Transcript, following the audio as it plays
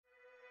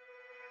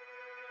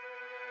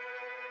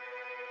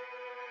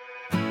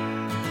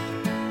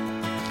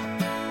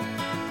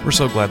We're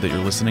so glad that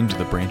you're listening to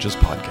the Branches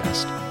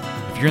podcast.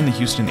 If you're in the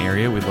Houston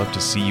area, we'd love to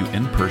see you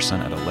in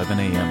person at 11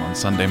 a.m. on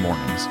Sunday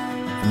mornings.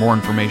 For more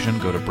information,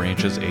 go to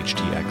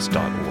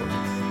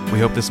brancheshtx.org. We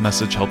hope this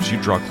message helps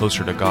you draw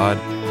closer to God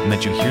and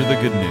that you hear the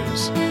good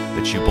news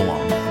that you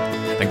belong.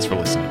 Thanks for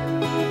listening.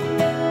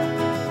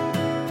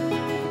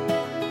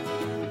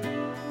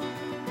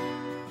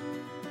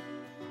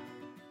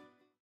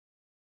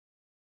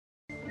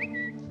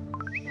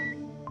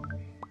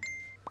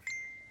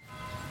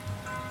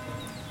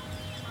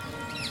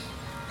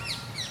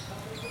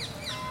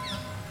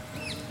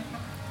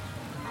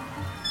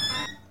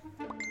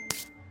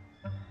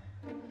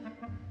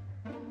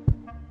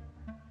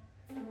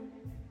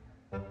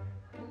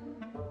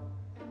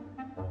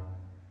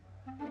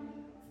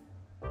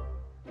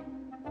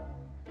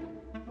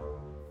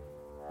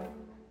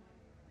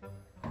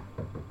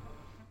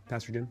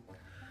 Pastor Jim?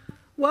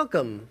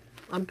 Welcome.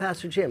 I'm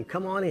Pastor Jim.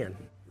 Come on in.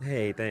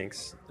 Hey,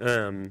 thanks.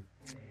 There's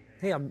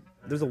a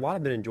lot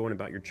I've been enjoying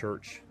about your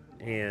church,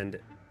 and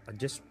I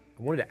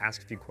wanted to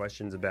ask a few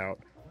questions about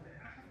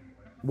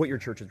what your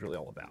church is really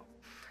all about.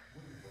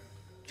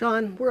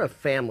 John, we're a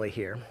family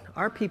here.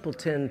 Our people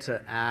tend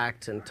to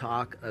act and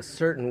talk a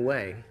certain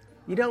way.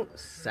 You don't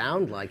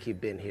sound like you've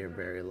been here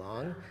very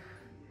long.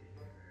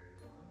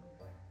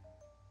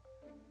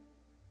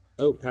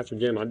 Oh, Pastor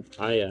Jim, I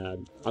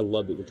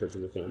love that your church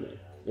is a family,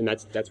 and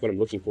that's what I'm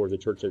looking for, is a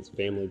church that's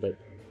family. But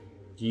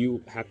do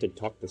you have to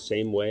talk the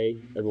same way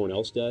everyone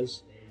else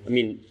does? I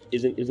mean,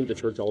 isn't the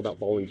church all about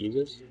following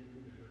Jesus?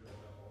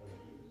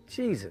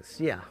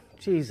 Jesus.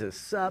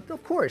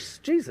 Of course,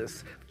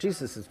 Jesus.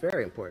 Jesus is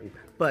very important.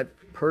 But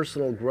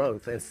personal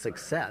growth and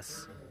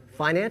success,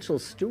 financial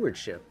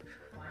stewardship,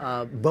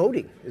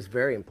 voting is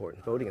very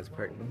important. Voting is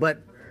important.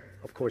 But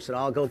of course, it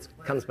all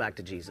comes back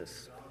to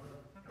Jesus.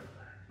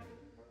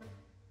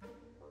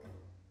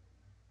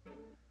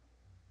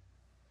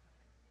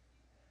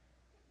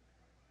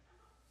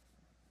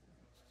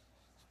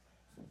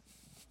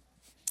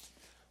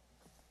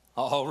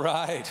 All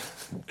right.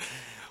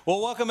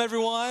 Well, welcome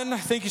everyone.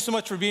 Thank you so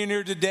much for being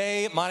here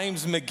today. My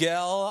name's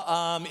Miguel.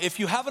 If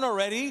you haven't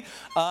already,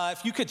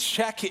 if you could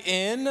check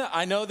in.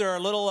 I know there are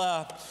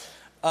little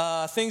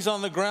things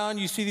on the ground.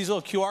 You see these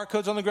little QR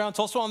codes on the ground. It's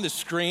also on the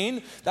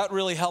screen. That would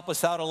really help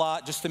us out a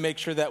lot, just to make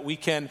sure that we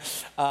can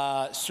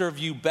serve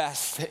you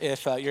best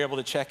if you're able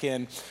to check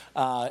in.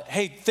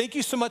 Hey, thank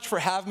you so much for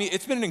having me.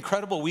 It's been an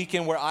incredible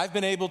weekend where I've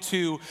been able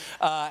to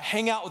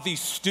hang out with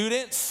these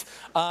students.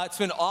 It's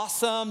been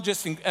awesome,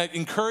 just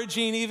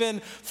encouraging even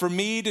for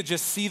me to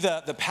just see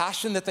the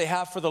passion that they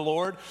have for the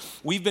Lord.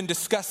 We've been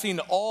discussing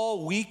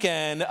all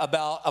weekend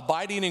about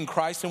abiding in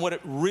Christ and what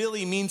it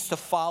really means to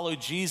follow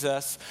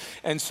Jesus.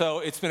 And so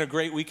it's been a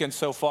great weekend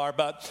so far.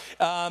 But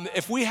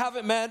if we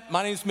haven't met,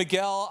 my name's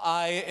Miguel.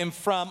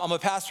 I'm a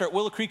pastor at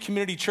Willow Creek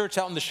Community Church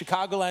out in the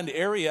Chicagoland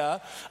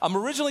area. I'm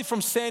originally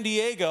from San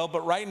Diego,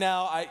 but right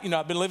now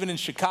I've been living in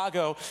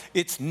Chicago.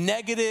 It's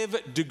negative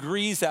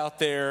degrees out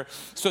there,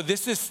 so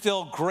this is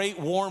still great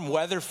warm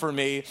weather for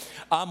me.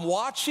 I'm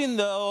watching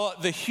though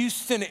the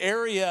Houston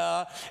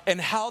area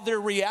and how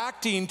they're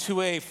reacting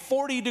to a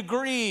 40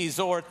 degrees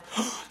or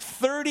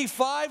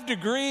 35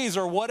 degrees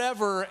or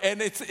whatever,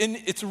 and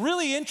it's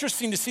really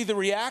interesting to see the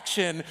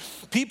reaction.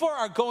 People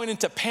are going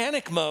into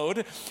panic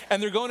mode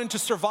and they're going into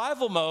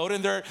survival mode,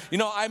 and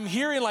I'm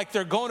hearing like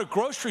they're going to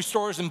grocery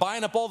stores and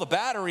buying up all the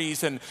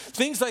batteries and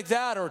things like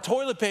that, or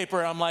toilet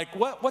paper. I'm like,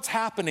 what's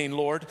happening,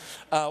 Lord?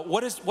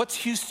 What's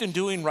Houston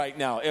doing right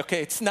now?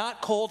 Okay, it's not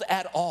cold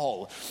at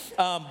all,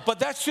 but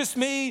that's just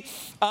me.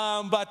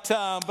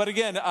 But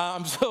again,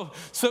 I'm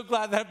so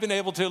glad that I've been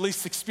able to at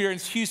least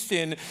experience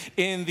Houston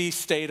in the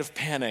state of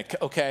panic.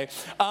 Okay.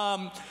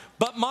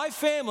 But my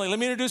family, let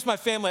me introduce my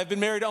family. I've been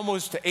married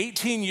almost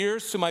 18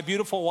 years to my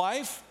beautiful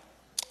wife.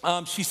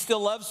 She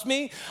still loves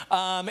me,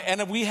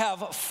 and we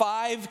have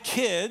 5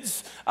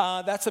 kids.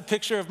 That's a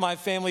picture of my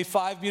family,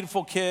 5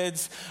 beautiful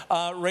kids,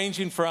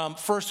 ranging from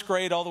first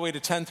grade all the way to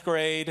 10th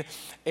grade,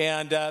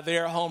 and they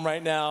are home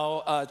right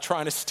now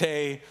trying to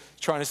stay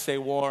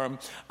warm.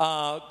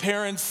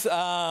 Parents,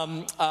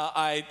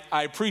 I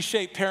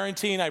appreciate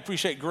parenting. I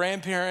appreciate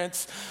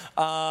grandparents.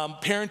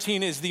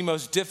 Parenting is the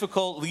most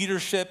difficult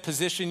leadership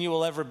position you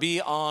will ever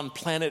be on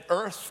planet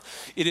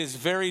Earth. It is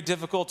very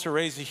difficult to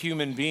raise a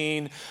human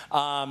being,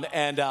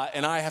 and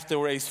I have to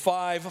raise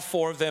 5.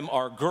 4 of them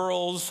are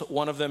girls.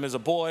 1 of them is a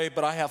boy,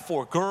 but I have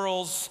 4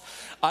 girls.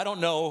 I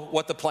don't know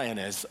what the plan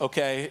is,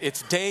 okay?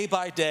 It's day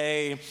by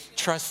day,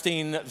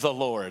 trusting the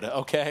Lord,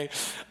 okay?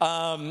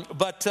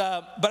 But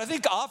I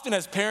think often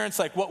as parents,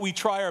 like what we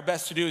try our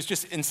best to do is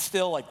just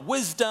instill like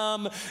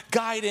wisdom,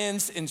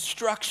 guidance,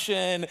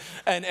 instruction,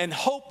 and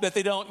hope that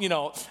they don't,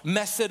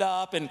 mess it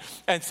up.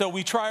 And so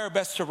we try our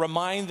best to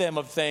remind them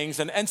of things.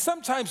 And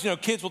sometimes,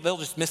 kids, they'll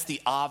just miss the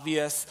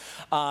obvious.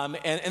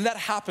 And that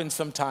happens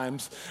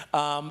sometimes.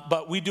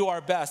 But we do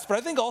our best. But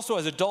I think also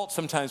as adults,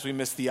 sometimes we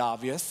miss the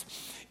obvious.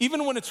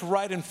 even when it's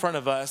right in front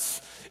of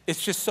us,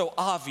 it's just so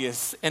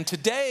obvious. And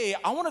today,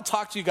 I want to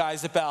talk to you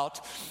guys about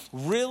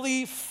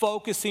really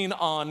focusing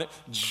on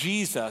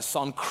Jesus,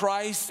 on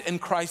Christ and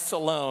Christ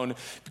alone,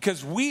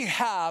 because we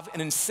have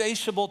an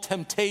insatiable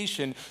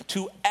temptation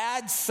to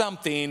add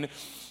something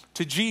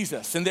to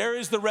Jesus. And there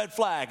is the red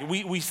flag.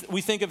 We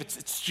think of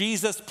it's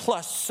Jesus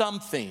plus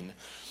something.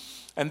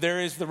 And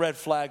there is the red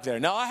flag there.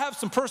 Now, I have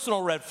some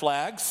personal red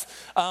flags.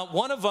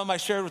 One of them I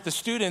shared with the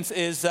students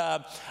is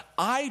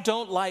I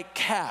don't like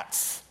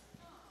cats.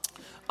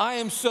 I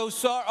am so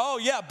sorry. Oh,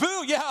 yeah,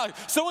 boo, yeah.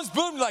 Someone's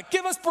booing, like,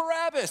 give us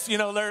Barabbas. You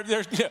know,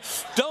 they're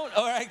don't,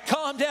 all right,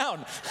 calm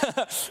down.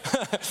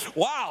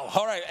 Wow,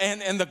 all right.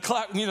 And the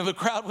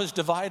crowd was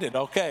divided.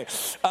 Okay.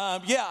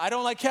 Yeah, I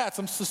don't like cats.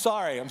 I'm so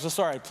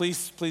sorry.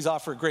 Please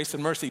offer grace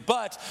and mercy.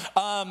 But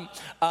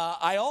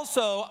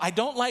I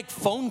don't like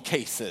phone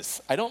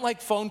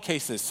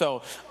cases.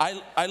 So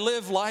I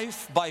live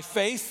life by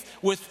faith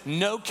with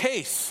no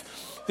case.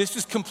 This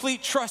is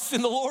complete trust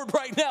in the Lord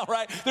right now,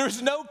 right?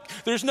 There's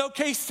no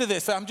case to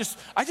this.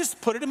 I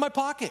just put it in my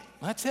pocket.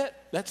 That's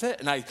it.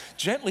 And I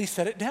gently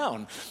set it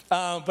down.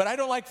 But I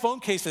don't like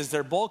phone cases.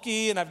 They're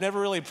bulky, and I've never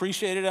really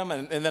appreciated them.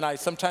 And then I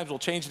sometimes will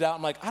change it out.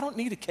 I'm like, I don't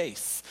need a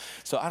case.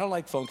 So I don't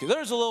like phone cases.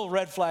 There's a little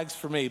red flags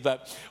for me.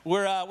 But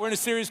we're in a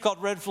series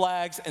called Red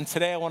Flags. And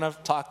today I want to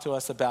talk to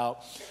us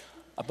about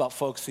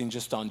focusing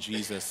just on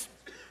Jesus.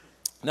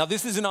 Now,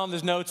 this isn't on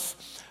the notes,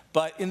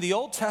 but in the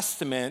Old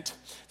Testament,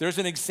 there's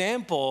an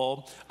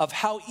example of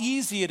how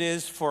easy it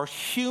is for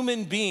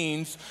human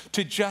beings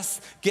to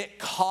just get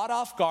caught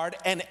off guard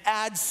and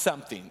add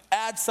something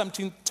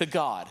to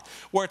God,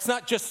 where it's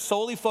not just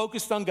solely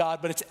focused on God,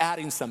 but it's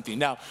adding something.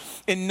 Now,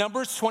 in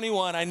Numbers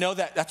 21, I know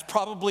that's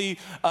probably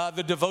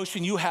the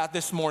devotion you had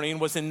this morning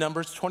was in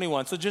Numbers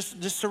 21. So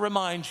just to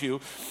remind you,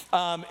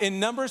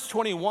 in Numbers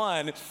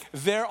 21,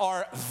 there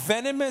are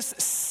venomous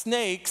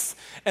snakes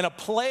and a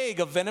plague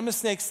of venomous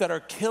snakes that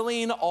are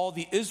killing all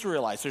the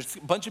Israelites. There's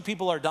a bunch of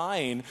people are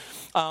dying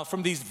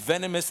from these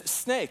venomous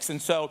snakes.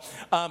 And so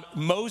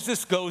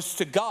Moses goes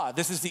to God.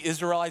 This is the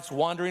Israelites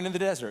wandering in the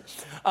desert.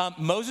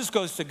 Moses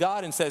goes to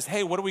God and says,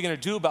 hey, what are we going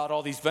to do about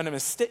all these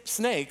venomous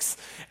snakes?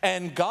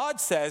 And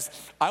God says,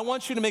 I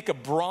want you to make a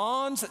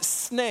bronze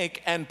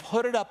snake and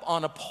put it up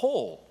on a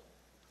pole.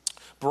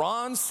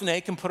 Bronze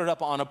snake and put it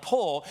up on a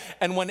pole.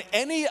 And when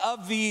any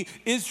of the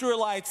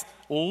Israelites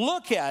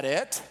look at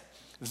it,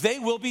 they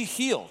will be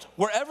healed.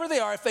 Wherever they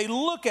are, if they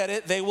look at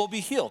it, they will be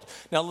healed.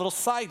 Now, a little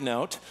side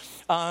note,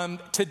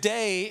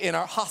 today in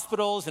our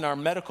hospitals, in our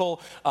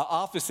medical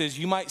offices,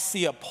 you might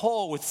see a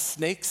pole with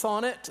snakes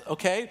on it,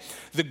 okay?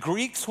 The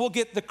Greeks will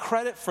get the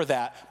credit for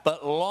that,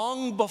 but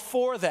long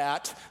before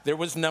that, there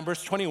was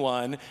Numbers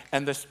 21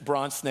 and this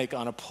bronze snake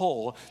on a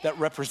pole that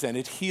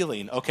represented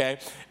healing, okay?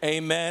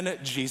 Amen,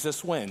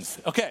 Jesus wins.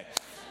 Okay,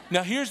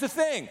 now here's the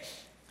thing.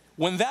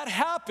 When that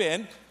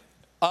happened,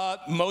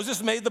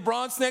 Moses made the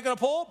bronze snake on a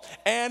pole,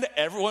 and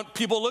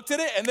people looked at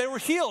it, and they were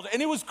healed.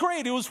 And it was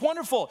great. It was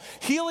wonderful.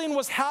 Healing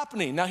was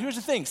happening. Now, here's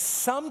the thing.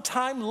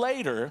 Sometime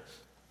later,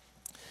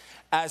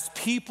 as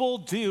people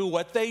do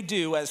what they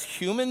do, as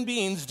human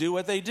beings do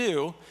what they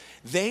do,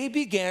 they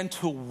began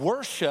to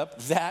worship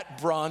that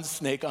bronze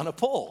snake on a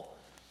pole.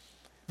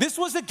 This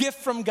was a gift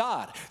from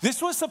God. This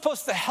was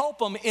supposed to help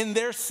them in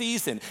their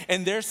season,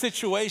 in their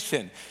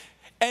situation.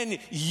 And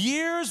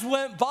years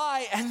went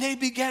by, and they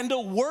began to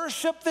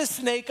worship the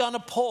snake on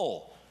a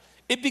pole.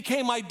 It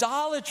became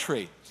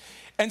idolatry.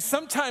 And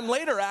sometime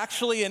later,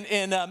 actually,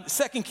 in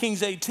 2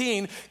 Kings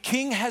 18,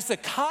 King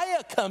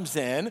Hezekiah comes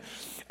in,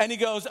 and he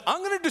goes, I'm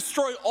going to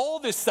destroy all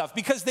this stuff,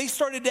 because they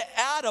started to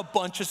add a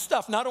bunch of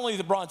stuff. Not only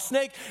the bronze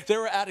snake, they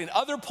were adding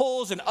other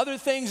poles and other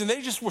things, and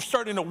they just were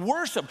starting to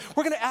worship.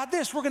 We're going to add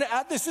this. We're going to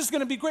add this. This is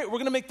going to be great. We're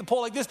going to make the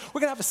pole like this.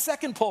 We're going to have a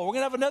second pole. We're going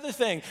to have another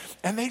thing.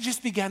 And they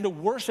just began to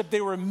worship. They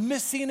were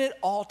missing it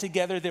all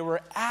together. They were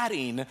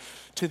adding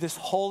to this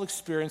whole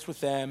experience with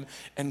them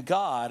and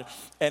God.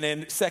 And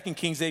in 2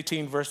 Kings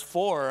 18, verse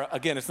 4,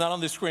 again, it's not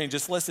on the screen.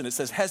 Just listen. It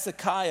says,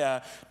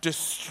 Hezekiah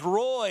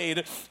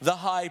destroyed the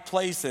high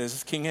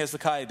places. King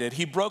Hezekiah did.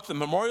 He broke the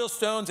memorial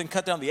stones and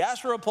cut down the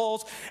Asherah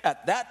poles.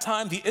 At that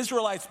time, the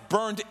Israelites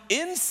burned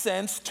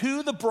incense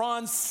to the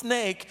bronze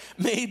snake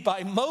made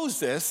by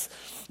Moses.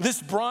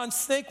 This bronze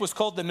snake was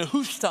called the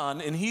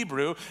Nehushtan in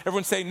Hebrew.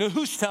 Everyone say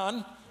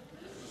Nehushtan.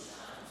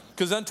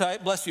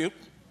 Gesundheit, bless you.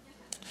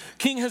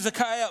 King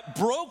Hezekiah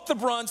broke the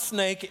bronze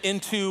snake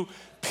into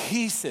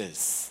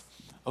pieces.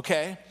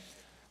 Okay?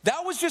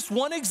 That was just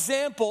one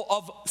example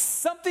of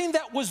something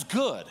that was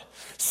good,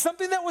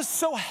 something that was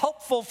so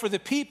helpful for the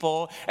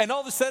people, and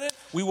all of a sudden,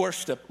 we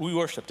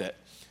worshiped it.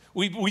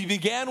 We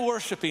began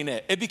worshiping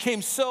it. It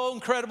became so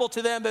incredible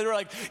to them that they were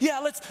like, yeah,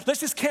 let's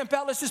just camp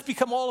out. Let's just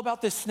become all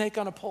about this snake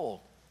on a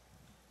pole.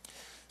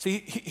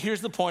 See,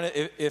 here's the point.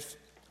 If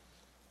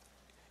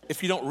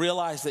you don't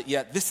realize it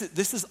yet, this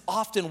is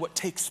often what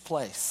takes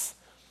place.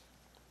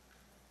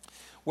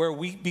 where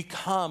we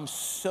become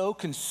so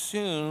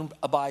consumed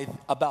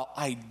about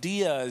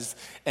ideas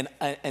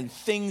and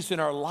things in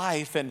our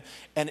life, and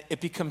it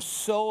becomes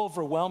so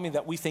overwhelming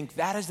that we think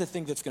that is the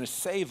thing that's going to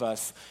save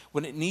us,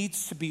 when it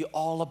needs to be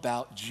all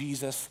about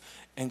Jesus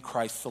and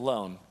Christ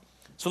alone.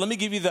 So let me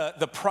give you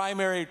the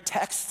primary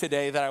text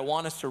today that I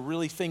want us to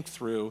really think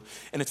through,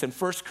 and it's in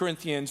 1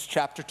 Corinthians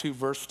chapter 2,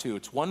 verse 2.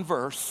 It's one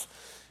verse.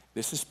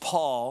 This is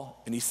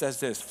Paul, and he says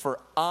this: "For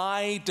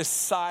I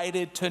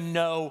decided to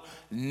know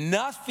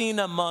nothing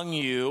among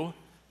you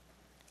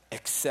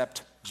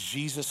except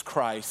Jesus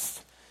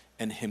Christ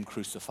and him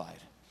crucified."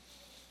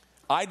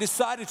 I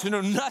decided to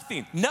know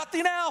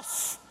nothing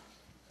else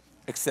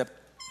except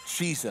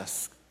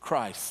Jesus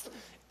Christ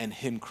and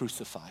him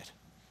crucified.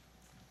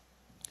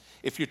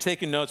 If you're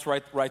taking notes,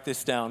 write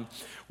this down.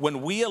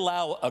 When we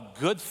allow a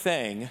good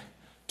thing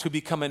to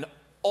become an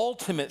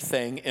ultimate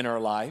thing in our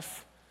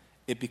life,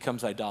 it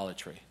becomes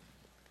idolatry.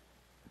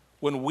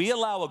 When we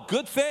allow a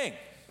good thing,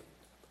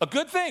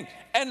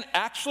 and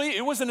actually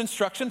it was an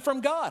instruction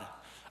from God,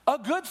 a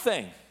good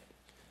thing.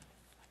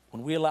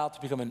 When we allow it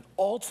to become an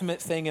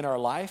ultimate thing in our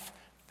life,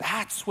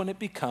 that's when it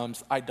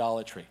becomes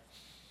idolatry.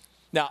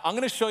 Now, I'm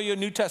going to show you a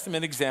New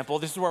Testament example.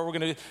 This is where we're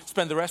going to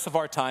spend the rest of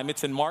our time.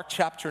 It's in Mark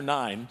chapter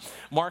 9.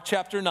 Mark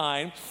chapter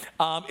 9,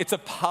 it's a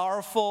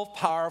powerful,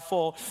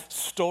 powerful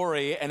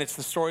story, and it's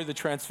the story of the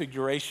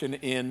Transfiguration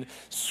in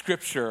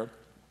Scripture.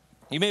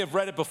 You may have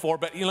read it before,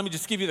 but let me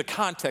just give you the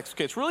context.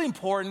 Okay, it's really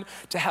important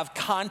to have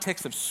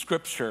context of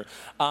Scripture.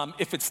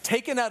 If it's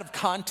taken out of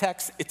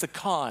context, it's a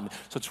con.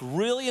 So it's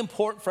really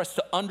important for us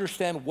to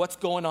understand what's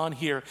going on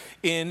here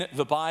in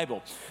the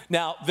Bible.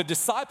 Now, the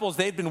disciples,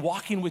 they'd been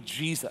walking with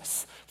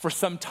Jesus for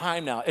some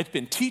time now. It's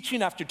been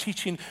teaching after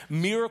teaching,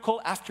 miracle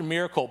after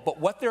miracle, but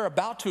what they're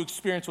about to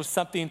experience was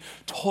something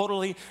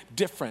totally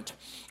different.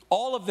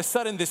 All of a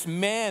sudden, this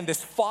man,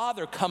 this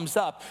father, comes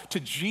up to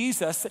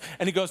Jesus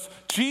and he goes,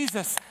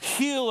 "Jesus,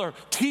 healer,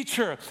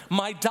 teacher,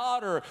 my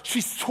daughter,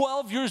 she's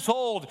 12 years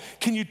old.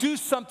 Can you do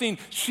something?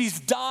 She's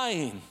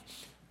dying."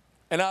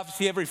 And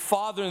obviously, every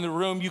father in the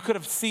room, you could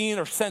have seen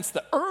or sensed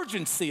the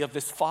urgency of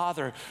this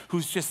father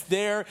who's just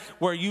there,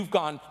 where you've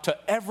gone to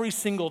every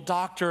single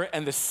doctor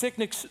and the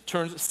sickness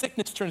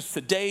turns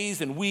to days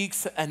and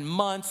weeks and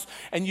months,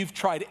 and you've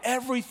tried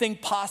everything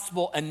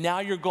possible, and now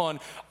you're going,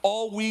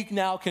 all we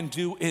now can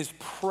do is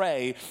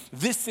pray.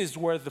 This is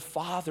where the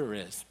father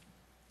is.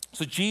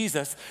 So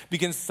Jesus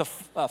begins to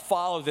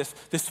follow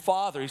this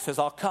father. He says,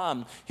 "I'll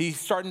come." He's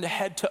starting to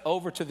head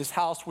over to this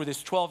house where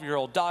this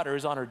 12-year-old daughter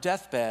is on her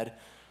deathbed.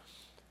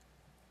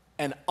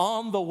 And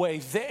on the way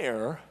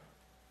there,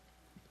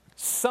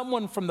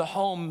 someone from the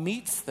home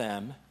meets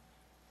them,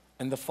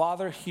 and the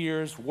father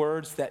hears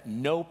words that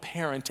no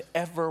parent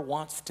ever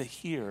wants to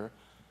hear.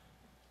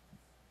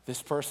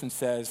 This person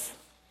says,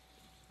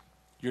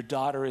 "Your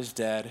daughter is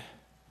dead.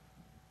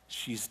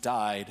 She's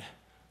died.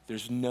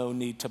 There's no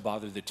need to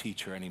bother the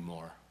teacher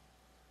anymore."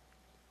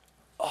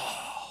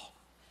 Oh.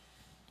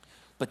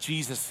 But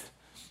Jesus,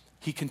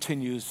 he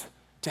continues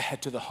to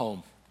head to the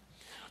home.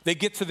 They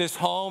get to this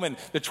home, and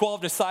the 12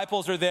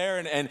 disciples are there,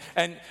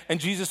 and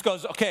Jesus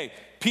goes, "Okay,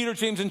 Peter,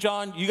 James, and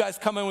John, you guys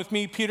come in with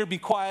me. Peter, be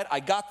quiet. I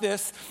got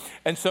this."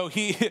 And so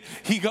he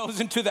goes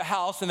into the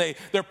house, and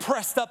they're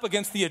pressed up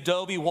against the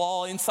adobe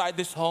wall inside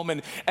this home,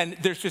 and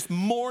there's just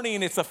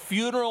mourning. It's a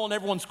funeral, and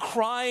everyone's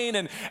crying,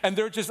 and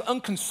they're just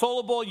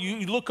unconsolable.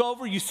 You look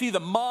over, you see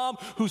the mom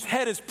whose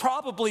head is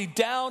probably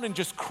down and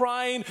just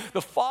crying.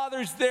 The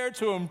father's there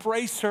to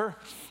embrace her.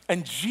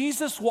 And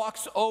Jesus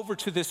walks over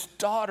to this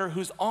daughter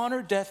who's on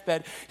her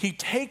deathbed. He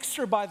takes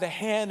her by the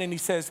hand and he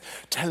says,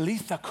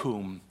 "Talitha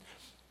cum,"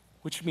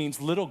 which means,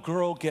 "Little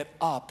girl, get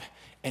up."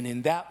 And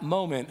in that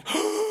moment,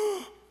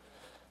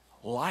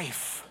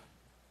 life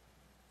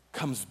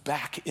comes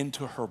back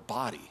into her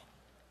body.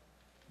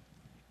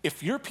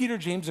 If you're Peter,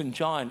 James, and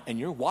John and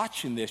you're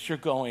watching this, you're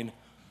going,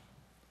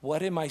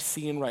 "What am I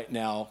seeing right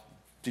now?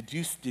 Did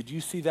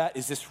you see that?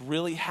 Is this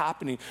really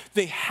happening?"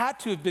 They had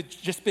to have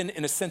just been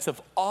in a sense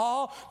of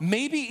awe,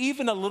 maybe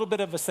even a little bit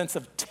of a sense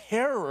of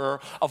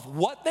terror of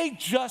what they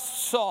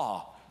just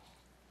saw.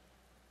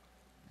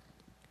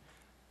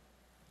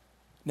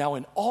 Now,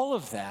 in all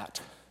of that,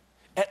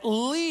 at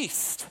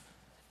least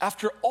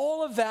after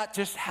all of that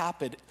just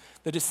happened,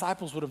 the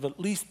disciples would have at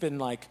least been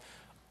like,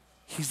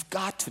 "He's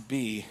got to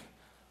be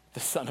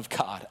the Son of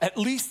God," at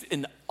least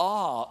in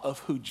awe of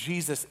who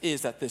Jesus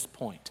is at this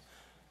point.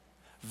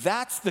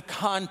 That's the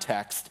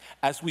context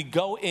as we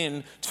go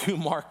into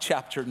Mark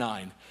chapter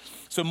 9.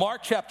 So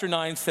Mark chapter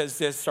 9 says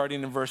this,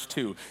 starting in verse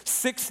 2.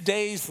 6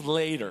 days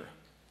later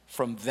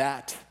from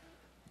that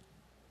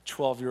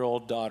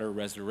 12-year-old daughter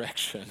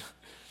resurrection,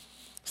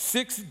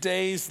 6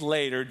 days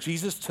later,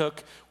 Jesus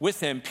took with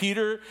him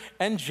Peter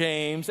and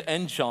James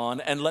and John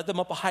and led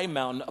them up a high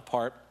mountain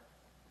apart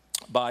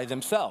by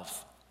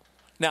themselves.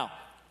 Now,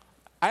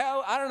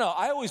 I don't know.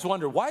 I always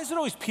wonder, why is it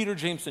always Peter,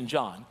 James, and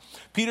John?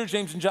 Peter,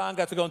 James, and John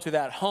got to go into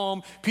that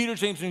home. Peter,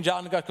 James, and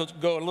John got to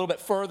go a little bit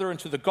further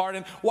into the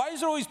garden. Why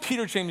is it always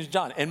Peter, James, and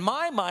John? In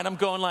my mind, I'm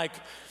going like,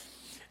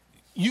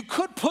 you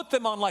could put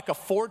them on like a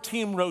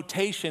 4-team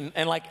rotation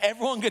and like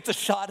everyone gets a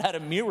shot at a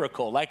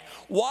miracle. Like,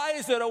 why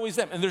is it always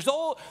them? And there's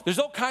all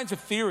kinds of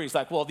theories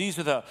like, well, these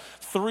are the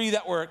 3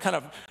 that were kind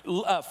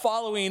of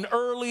following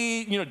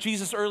early,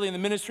 Jesus early in the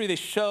ministry. They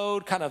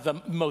showed kind of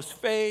the most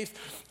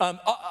faith.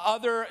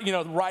 Other,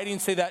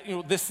 writings say that,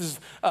 this is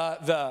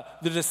the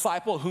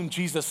disciple whom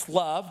Jesus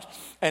loved.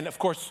 And of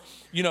course,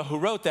 who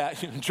wrote that?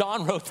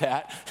 John wrote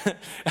that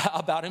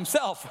about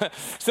himself.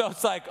 So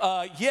it's like,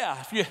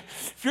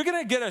 if you're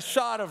going to get a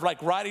shot of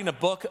like writing a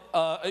book,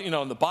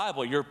 in the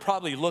Bible, you're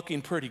probably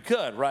looking pretty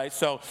good, right?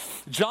 So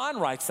John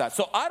writes that.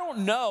 So I don't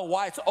know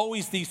why it's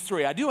always these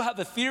 3. I do have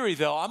a theory,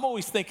 though. I'm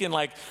always thinking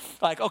like,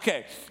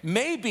 okay,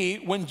 maybe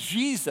when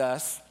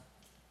Jesus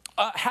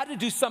had to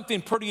do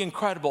something pretty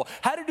incredible,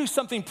 had to do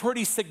something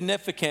pretty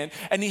significant,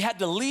 and he had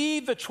to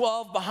leave the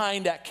 12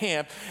 behind at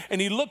camp,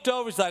 and he looked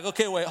over, he's like,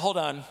 okay, wait, hold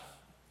on.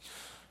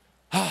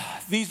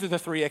 These are the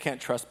 3 I can't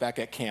trust back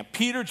at camp.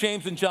 Peter,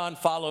 James, and John,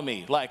 follow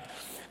me. Like,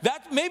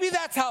 maybe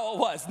that's how it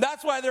was.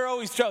 That's why they're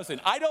always chosen.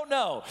 I don't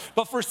know.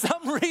 But for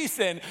some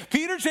reason,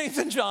 Peter, James,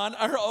 and John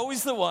are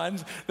always the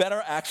ones that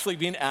are actually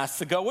being asked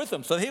to go with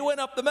them. So he went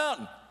up the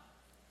mountain.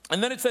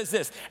 And then it says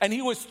this, and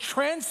he was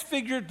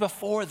transfigured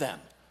before them.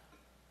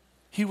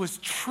 He was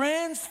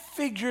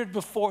transfigured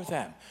before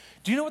them.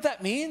 Do you know what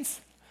that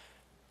means?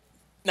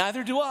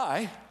 Neither do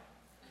I.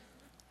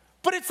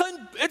 But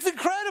it's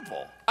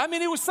incredible. I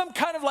mean, it was some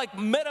kind of like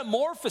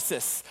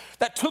metamorphosis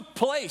that took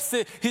place.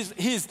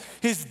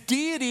 His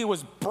deity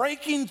was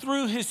breaking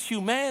through his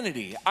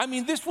humanity. I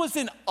mean, this was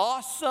an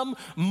awesome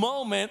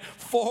moment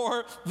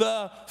for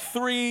the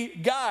 3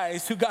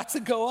 guys who got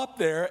to go up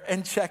there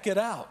and check it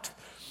out.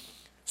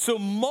 So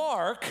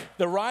Mark,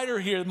 the writer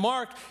here,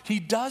 he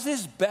does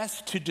his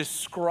best to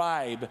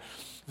describe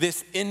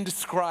this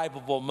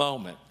indescribable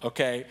moment,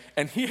 okay?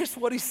 And here's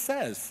what he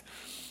says.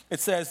 It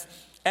says,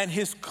 and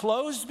his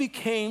clothes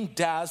became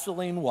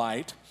dazzling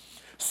white,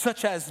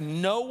 such as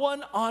no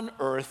one on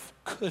earth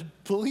could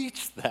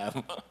bleach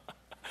them.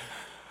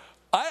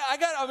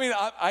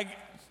 I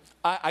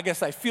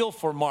guess I feel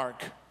for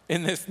Mark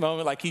in this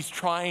moment, like he's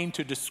trying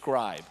to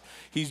describe.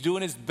 He's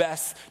doing his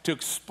best to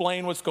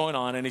explain what's going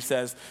on, and he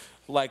says,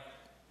 like,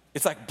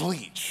 it's like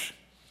bleach.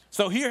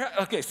 So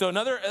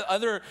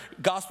other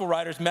gospel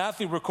writers,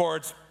 Matthew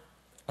records,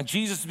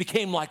 Jesus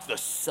became like the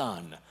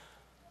sun.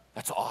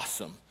 That's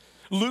awesome.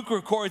 Luke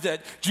records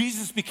that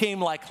Jesus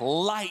became like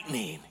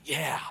lightning.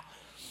 Yeah.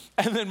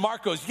 And then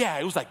Mark goes, yeah,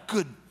 it was like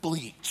good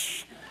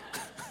bleach.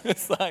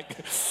 It's like,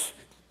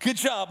 good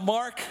job,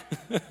 Mark.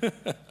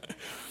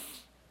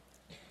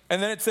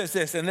 And then it says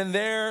this, and then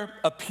there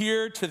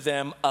appeared to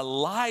them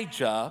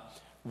Elijah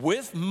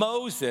with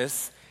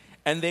Moses,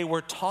 and they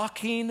were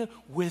talking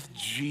with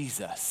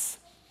Jesus.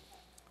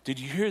 Did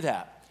you hear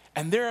that?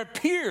 And there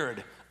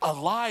appeared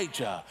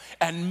Elijah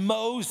and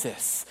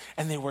Moses,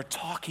 and they were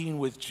talking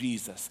with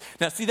Jesus.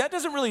 Now, see, that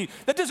doesn't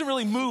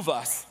really move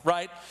us,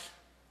 right?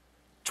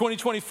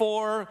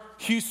 2024,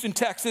 Houston,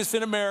 Texas,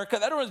 in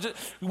America.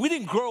 We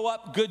didn't grow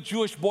up good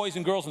Jewish boys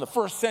and girls in the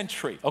first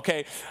century,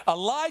 okay?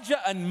 Elijah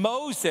and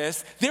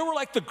Moses, they were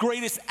like the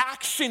greatest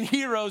action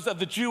heroes of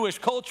the Jewish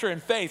culture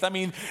and faith. I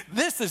mean,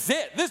 this is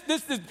it.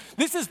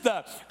 This is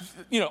the,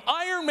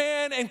 Iron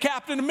Man and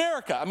Captain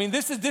America. I mean,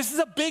 this is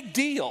a big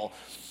deal.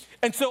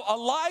 And so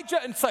Elijah,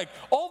 and it's like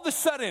all of a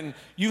sudden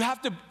you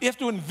have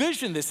to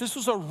envision this. This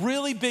was a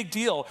really big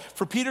deal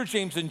for Peter,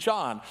 James, and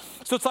John.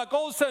 So it's like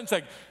all of a sudden it's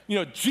like,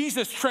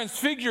 Jesus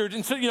transfigured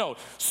and so,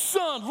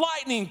 sun,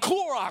 lightning,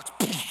 Clorox,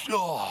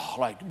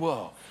 like,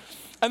 whoa.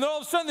 And then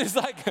all of a sudden there's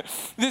like,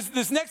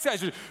 this next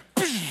guy's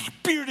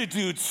bearded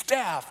dude,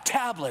 staff,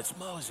 tablets,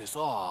 Moses,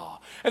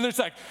 And there's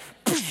like,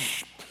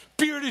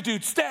 bearded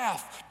dude,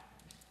 staff,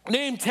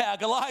 name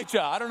tag,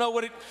 Elijah. I don't know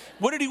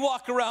what did he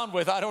walk around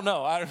with? I don't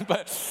know.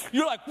 But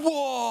you're like,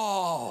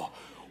 whoa,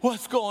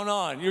 what's going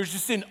on? You're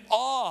just in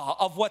awe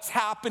of what's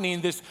happening,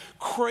 this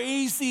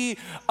crazy,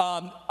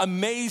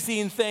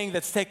 amazing thing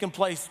that's taken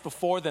place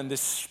before them,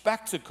 this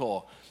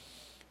spectacle.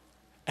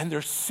 And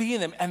they're seeing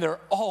them, and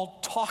they're all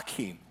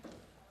talking.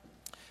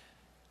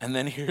 And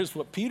then here's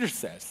what Peter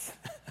says.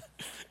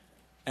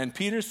 And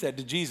Peter said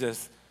to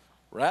Jesus,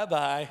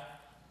 Rabbi,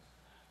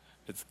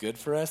 it's good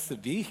for us to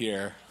be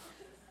here.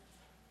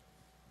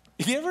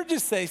 You ever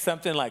just say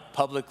something like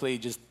publicly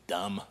just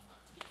dumb?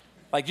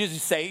 Like you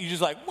just say, you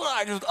just like,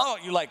 well,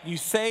 you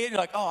say it, and you're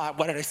like,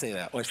 why did I say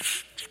that? Like,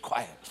 shh,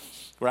 quiet,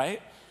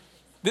 right?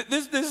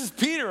 This is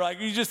Peter,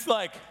 like you just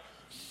like,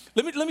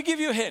 let me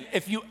give you a hint.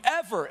 If you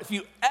ever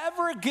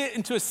get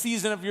into a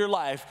season of your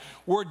life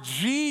where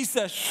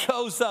Jesus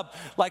shows up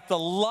like the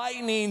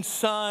lightning,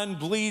 sun,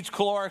 bleach,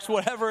 Clorox,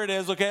 whatever it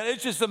is, okay,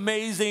 it's just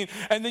amazing.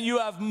 And then you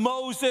have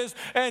Moses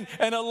and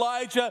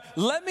Elijah.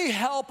 Let me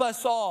help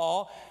us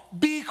all.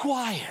 Be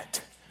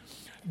quiet.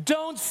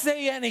 Don't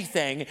say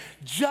anything.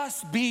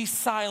 Just be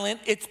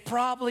silent. It's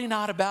probably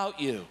not about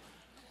you.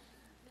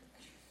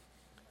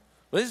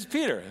 Well, this is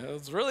Peter.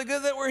 It's really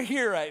good that we're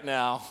here right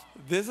now.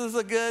 This is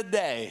a good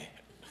day.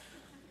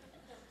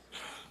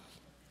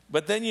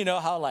 But then you know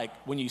how like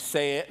when you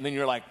say it and then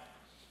you're like,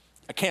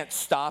 I can't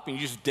stop, and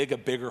you just dig a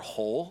bigger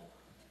hole,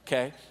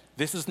 okay?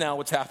 This is now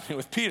what's happening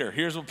with Peter.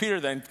 Here's what Peter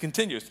then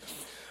continues.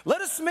 Let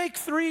us make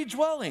 3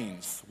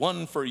 dwellings,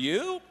 one for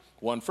you,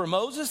 one for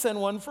Moses, and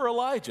one for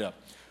Elijah.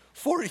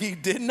 For he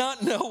did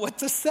not know what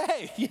to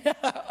say.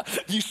 Yeah,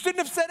 you shouldn't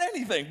have said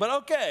anything, but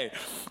okay.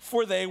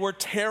 For they were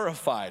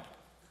terrified.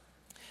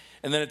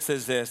 And then it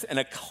says this, and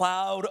a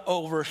cloud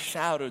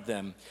overshadowed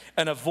them,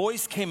 and a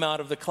voice came out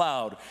of the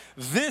cloud.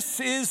 This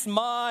is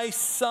my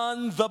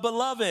son, the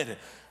beloved.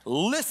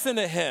 Listen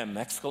to him,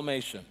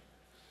 exclamation.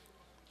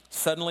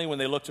 Suddenly, when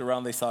they looked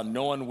around, they saw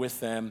no one with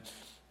them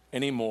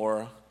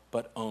anymore,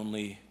 but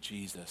only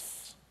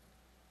Jesus.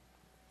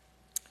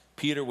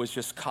 Peter was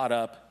just caught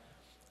up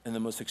in the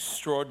most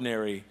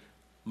extraordinary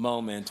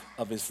moment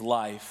of his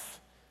life.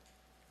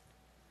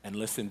 And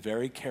listen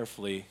very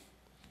carefully,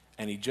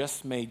 and he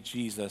just made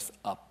Jesus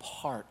a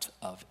part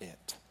of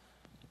it.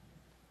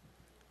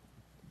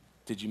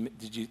 Did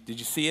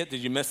you see it?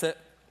 Did you miss it?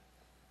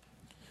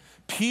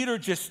 Peter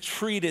just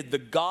treated the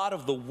God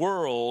of the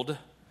world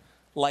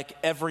like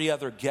every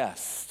other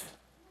guest.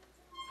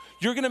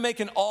 You're going to make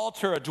an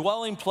altar, a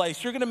dwelling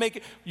place. You're going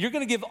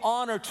to give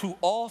honor to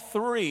all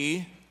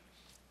 3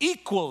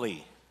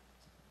 equally.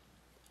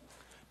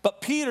 But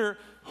Peter,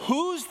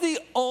 who's the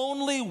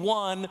only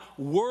one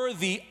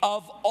worthy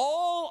of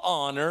all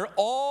honor,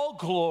 all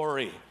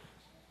glory?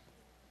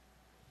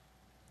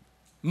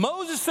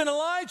 Moses and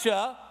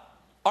Elijah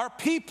are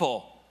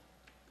people.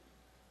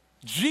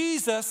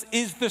 Jesus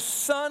is the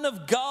Son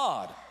of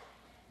God,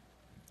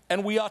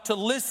 and we ought to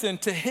listen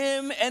to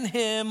him and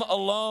him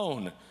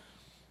alone.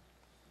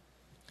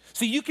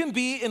 See, you can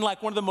be in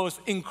like one of the most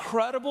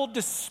incredible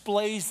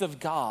displays of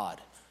God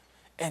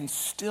and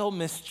still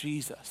miss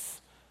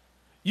Jesus.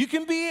 You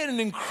can be in an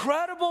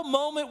incredible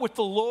moment with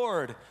the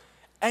Lord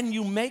and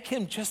you make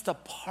him just a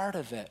part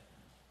of it.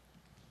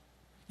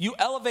 You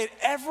elevate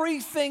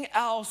everything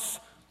else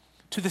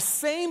to the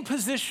same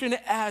position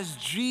as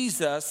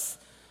Jesus,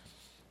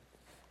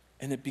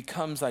 and it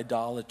becomes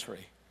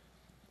idolatry.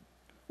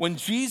 When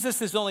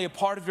Jesus is only a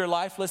part of your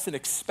life, listen,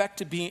 expect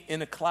to be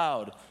in a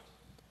cloud.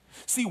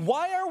 See,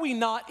 why are we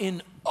not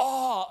in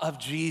awe of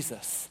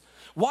Jesus?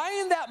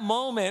 Why in that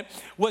moment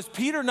was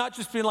Peter not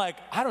just being like,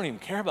 I don't even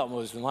care about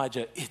Moses and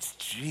Elijah, it's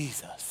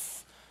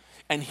Jesus.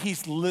 And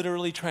he's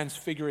literally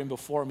transfiguring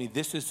before me.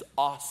 This is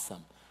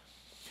awesome.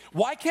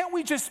 Why can't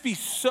we just be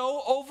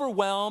so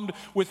overwhelmed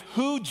with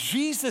who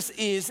Jesus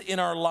is in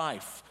our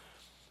life?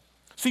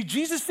 See,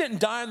 Jesus didn't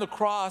die on the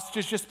cross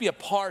to just be a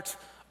part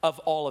of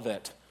all of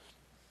it,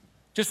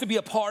 just to be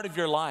a part of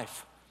your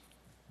life.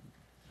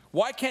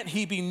 Why can't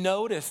he be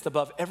noticed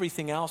above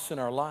everything else in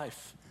our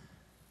life?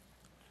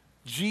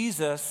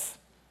 Jesus,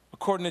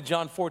 according to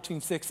John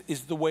 14:6,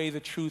 is the way, the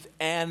truth,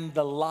 and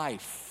the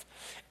life.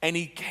 And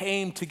he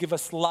came to give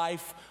us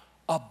life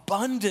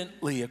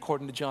abundantly,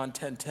 according to John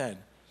 10:10.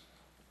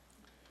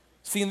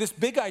 See, and this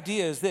big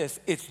idea is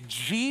this. It's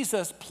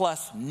Jesus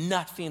plus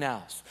nothing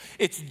else.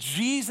 It's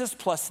Jesus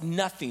plus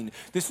nothing.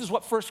 This is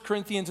what 1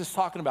 Corinthians is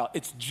talking about.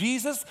 It's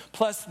Jesus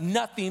plus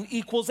nothing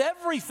equals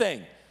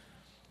everything.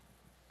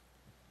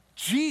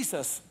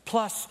 Jesus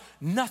plus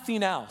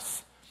nothing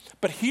else.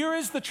 But here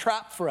is the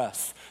trap for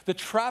us. The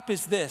trap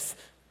is this,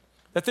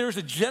 that there is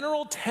a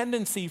general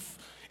tendency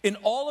in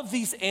all of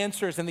these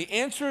answers and the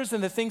answers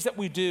and the things that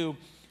we do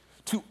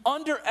to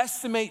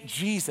underestimate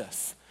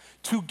Jesus,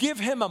 to give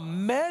him a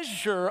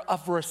measure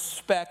of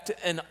respect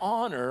and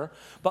honor,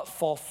 but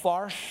fall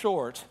far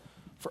short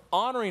for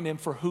honoring him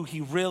for who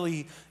he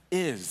really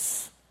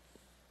is.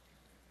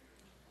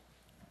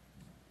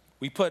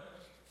 We put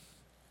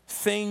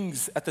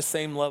things at the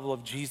same level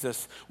of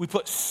Jesus. We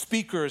put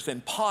speakers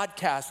and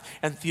podcasts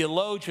and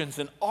theologians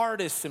and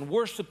artists and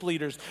worship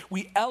leaders.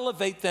 We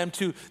elevate them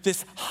to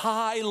this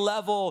high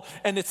level,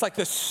 and it's like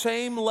the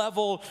same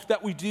level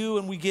that we do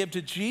and we give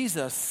to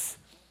Jesus.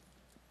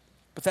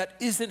 But that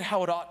isn't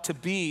how it ought to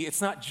be.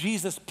 It's not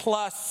Jesus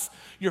plus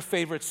your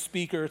favorite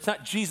speaker. It's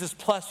not Jesus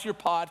plus your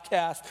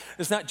podcast.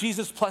 It's not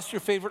Jesus plus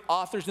your favorite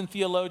authors and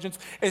theologians.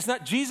 It's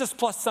not Jesus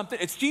plus something.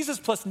 It's Jesus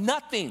plus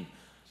nothing.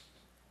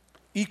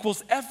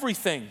 Equals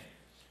everything.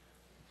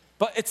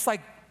 But it's like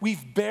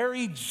we've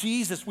buried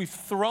Jesus. We've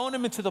thrown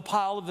him into the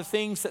pile of the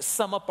things that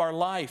sum up our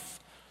life.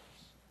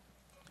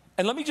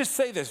 And let me just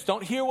say this.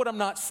 Don't hear what I'm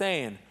not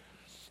saying.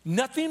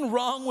 Nothing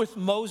wrong with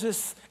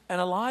Moses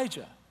and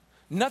Elijah.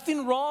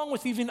 Nothing wrong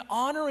with even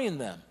honoring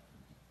them.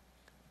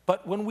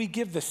 But when we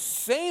give the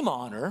same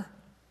honor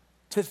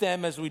to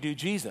them as we do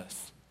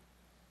Jesus,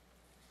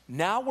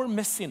 now we're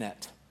missing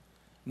it.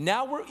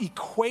 Now we're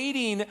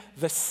equating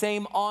the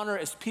same honor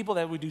as people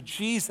that we do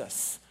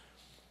Jesus.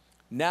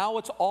 Now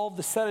it's all of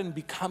a sudden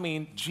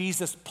becoming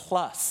Jesus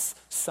plus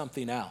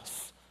something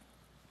else.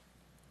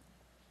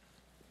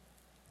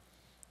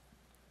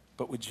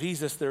 But with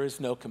Jesus, there is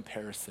no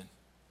comparison.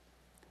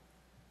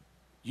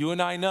 You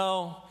and I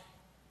know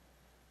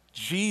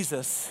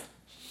Jesus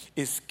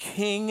is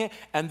king,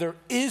 and there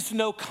is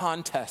no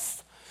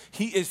contest.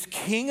 He is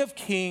King of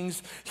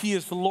kings. He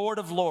is Lord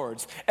of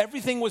lords.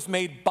 Everything was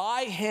made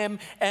by him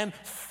and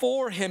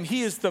for him.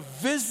 He is the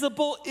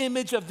visible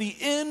image of the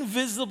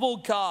invisible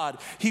God.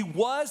 He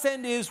was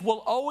and is,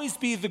 will always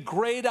be the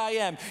great I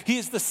am. He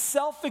is the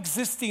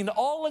self-existing,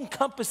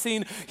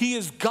 all-encompassing. He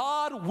is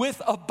God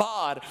with a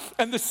bod.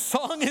 And the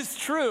song is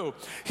true.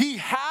 He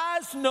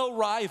has no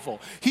rival.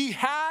 He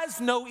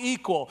has no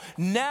equal,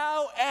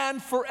 now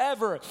and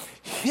forever.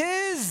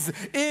 His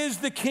is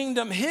the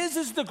kingdom. His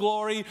is the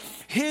glory.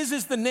 His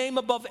is the name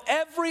above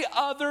every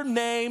other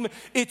name.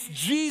 It's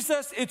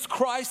Jesus, it's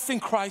Christ,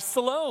 and Christ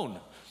alone.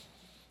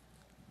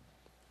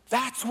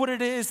 That's what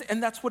it is,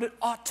 and that's what it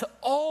ought to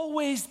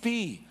always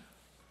be.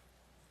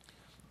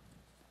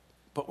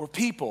 But we're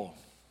people.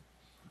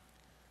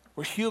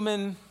 We're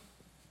human.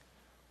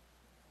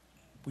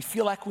 We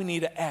feel like we need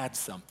to add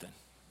something.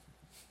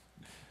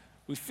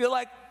 We feel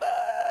like,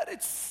 but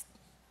it's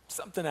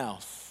something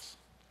else.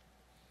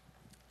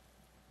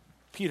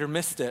 Peter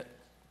missed it.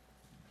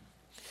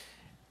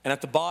 And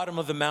at the bottom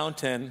of the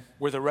mountain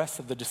were the rest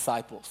of the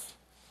disciples.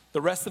 The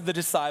rest of the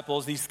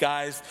disciples, these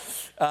guys,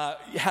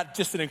 had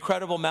just an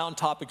incredible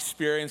mountaintop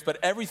experience, but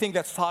everything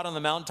that's taught on the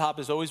mountaintop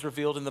is always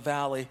revealed in the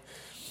valley.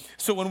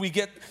 So when we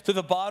get to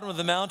the bottom of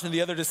the mountain,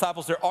 the other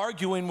disciples, they're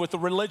arguing with the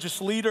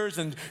religious leaders,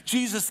 and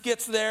Jesus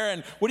gets there,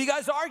 and what are you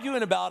guys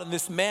arguing about? And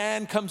this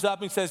man comes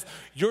up and says,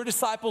 your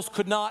disciples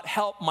could not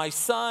help my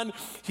son.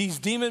 He's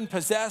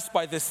demon-possessed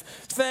by this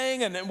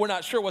thing, and we're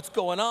not sure what's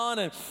going on.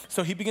 And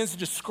so he begins to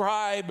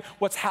describe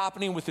what's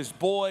happening with his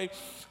boy.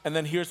 And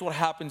then here's what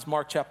happens,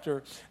 Mark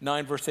chapter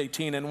 9, verse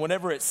 18. And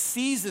whenever it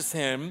seizes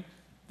him,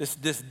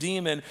 this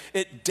demon,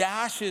 it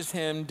dashes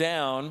him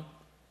down,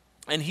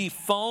 and he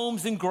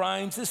foams and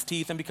grinds his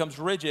teeth and becomes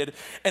rigid.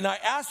 And I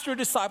asked your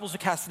disciples to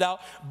cast it out,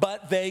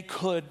 but they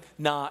could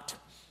not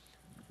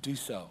do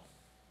so.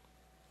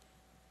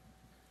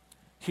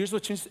 Here's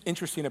what's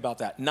interesting about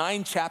that.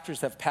 9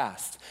 chapters have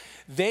passed.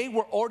 They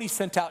were already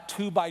sent out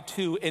 2 by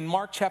 2. In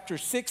Mark chapter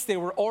 6, they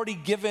were already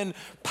given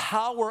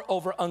power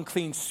over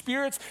unclean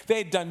spirits. They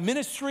had done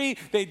ministry.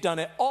 They'd done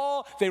it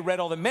all. They read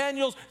all the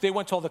manuals. They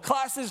went to all the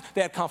classes.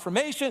 They had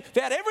confirmation.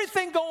 They had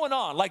everything going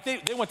on. Like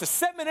they went to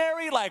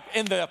seminary,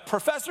 and the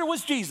professor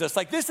was Jesus.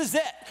 Like, this is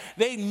it.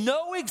 They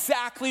know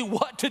exactly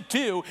what to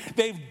do.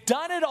 They've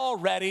done it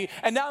already.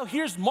 And now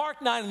here's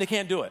Mark 9, and they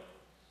can't do it.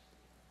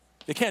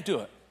 They can't do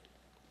it.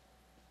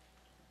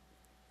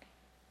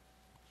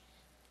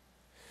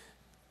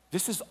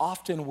 This is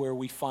often where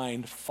we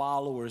find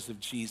followers of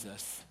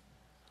Jesus,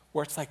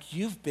 where it's like,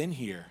 you've been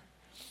here.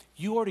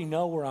 You already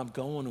know where I'm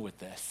going with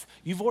this.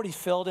 You've already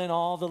filled in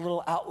all the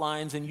little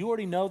outlines, and you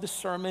already know the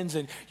sermons,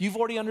 and you've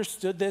already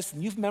understood this,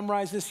 and you've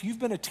memorized this. You've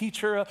been a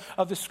teacher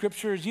of the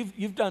scriptures.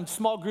 You've done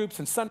small groups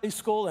and Sunday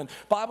school and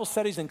Bible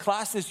studies and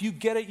classes. You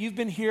get it. You've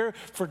been here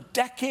for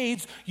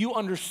decades. You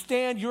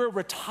understand. You're a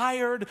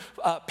retired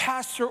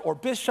pastor or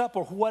bishop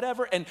or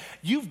whatever, and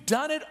you've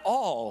done it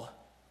all.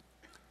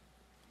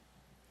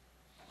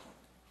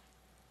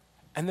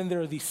 And then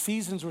there are these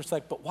seasons where it's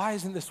like, but why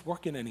isn't this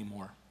working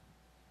anymore?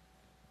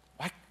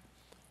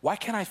 Why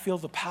can't I feel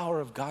the power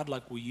of God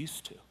like we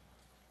used to?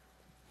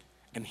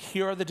 And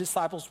here are the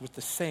disciples with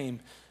the same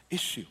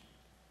issue.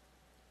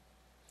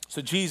 So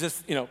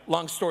Jesus,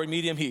 long story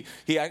medium, he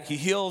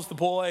heals the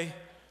boy,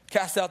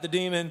 casts out the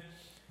demon,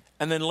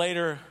 and then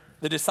later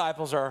the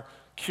disciples are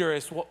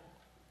curious,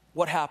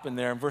 what happened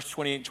there? In verse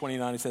 28 and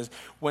 29, it says,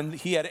 when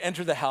he had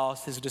entered the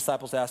house, his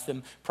disciples asked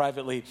him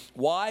privately,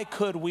 why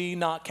could we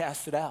not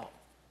cast it out?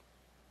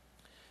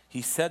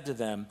 He said to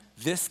them,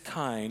 this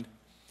kind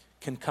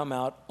can come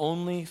out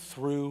only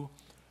through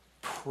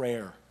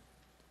prayer.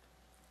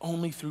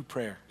 Only through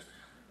prayer.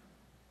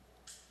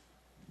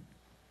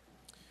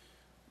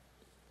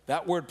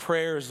 That word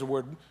prayer is the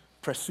word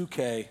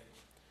preseuche.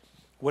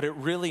 What it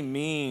really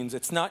means,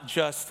 it's not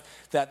just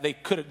that they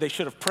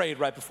should have prayed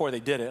right before they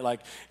did it. Like,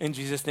 in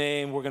Jesus'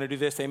 name, we're going to do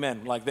this,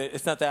 amen.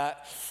 It's not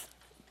that.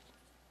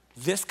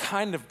 This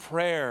kind of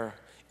prayer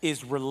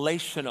is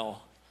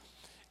relational.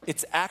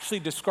 It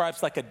actually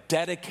describes like a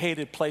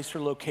dedicated place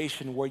or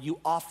location where you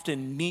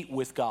often meet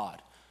with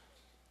God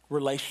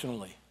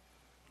relationally,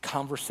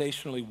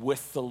 conversationally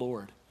with the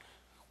Lord,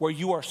 where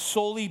you are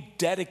solely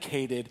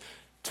dedicated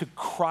to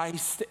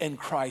Christ and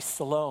Christ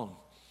alone.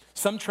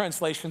 Some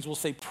translations will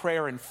say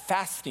prayer and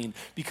fasting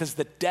because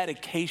the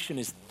dedication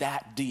is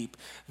that deep,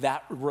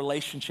 that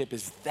relationship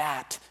is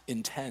that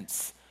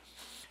intense.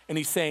 And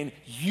he's saying,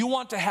 you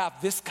want to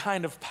have this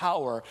kind of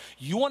power,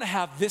 you want to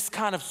have this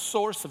kind of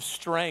source of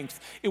strength,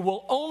 it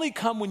will only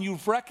come when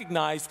you've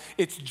recognized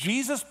it's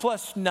Jesus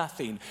plus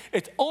nothing.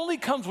 It only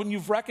comes when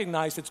you've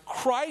recognized it's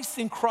Christ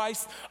and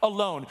Christ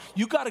alone.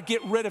 You got to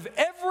get rid of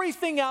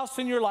everything else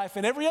in your life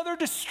and every other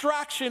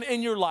distraction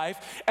in your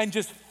life and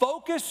just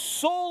focus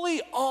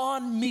solely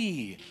on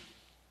me.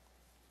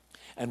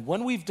 And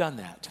when we've done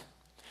that,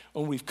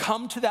 when we've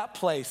come to that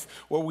place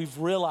where we've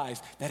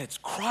realized that it's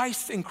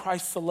Christ and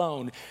Christ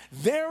alone,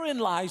 therein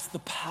lies the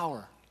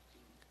power,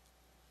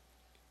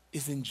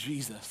 is in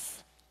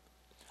Jesus.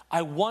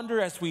 I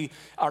wonder, as we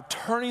are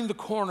turning the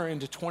corner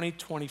into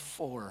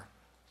 2024,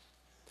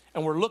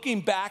 and we're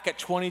looking back at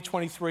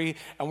 2023,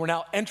 and we're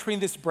now entering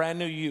this brand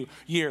new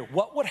year,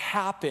 what would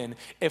happen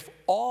if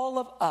all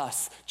of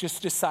us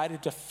just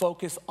decided to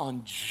focus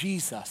on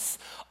Jesus,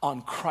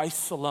 on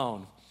Christ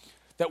alone?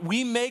 That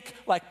we make,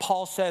 like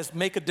Paul says,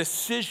 make a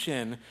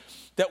decision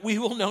that we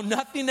will know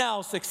nothing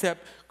else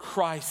except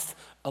Christ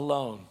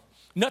alone.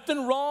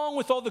 Nothing wrong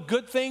with all the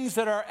good things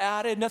that are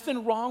added,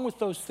 nothing wrong with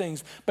those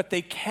things, but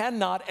they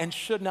cannot and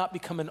should not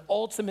become an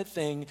ultimate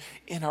thing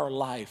in our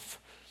life.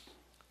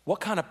 What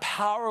kind of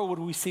power would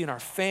we see in our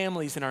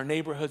families, in our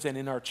neighborhoods, and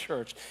in our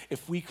church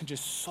if we can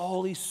just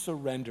solely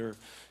surrender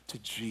to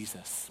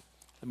Jesus?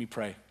 Let me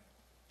pray.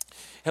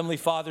 Heavenly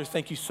Father,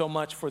 thank you so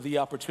much for the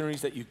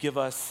opportunities that you give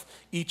us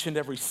each and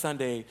every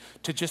Sunday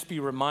to just be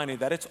reminded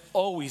that it's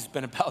always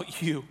been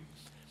about you.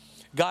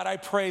 God, I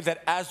pray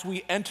that as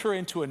we enter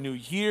into a new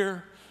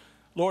year,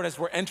 Lord, as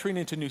we're entering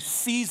into new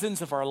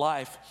seasons of our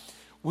life,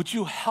 would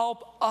you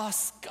help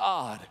us,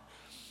 God,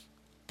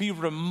 be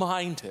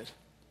reminded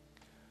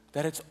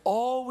that it's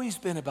always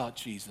been about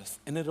Jesus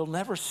and it'll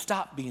never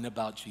stop being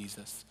about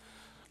Jesus.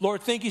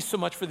 Lord, thank you so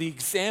much for the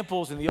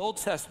examples in the Old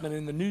Testament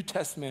and the New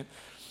Testament.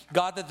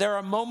 God, that there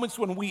are moments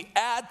when we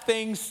add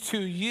things to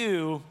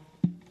you,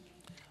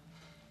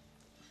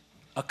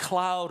 a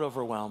cloud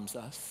overwhelms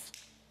us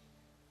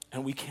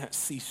and we can't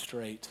see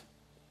straight.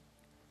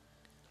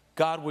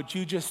 God, would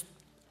you just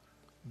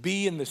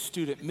be in the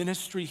student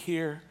ministry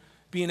here,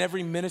 be in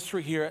every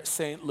ministry here at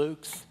St.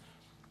 Luke's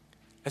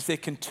as they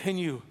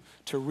continue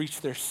to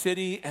reach their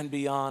city and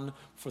beyond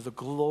for the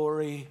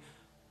glory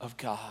of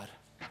God.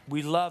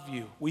 We love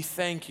you. We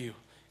thank you.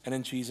 And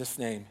in Jesus'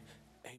 name,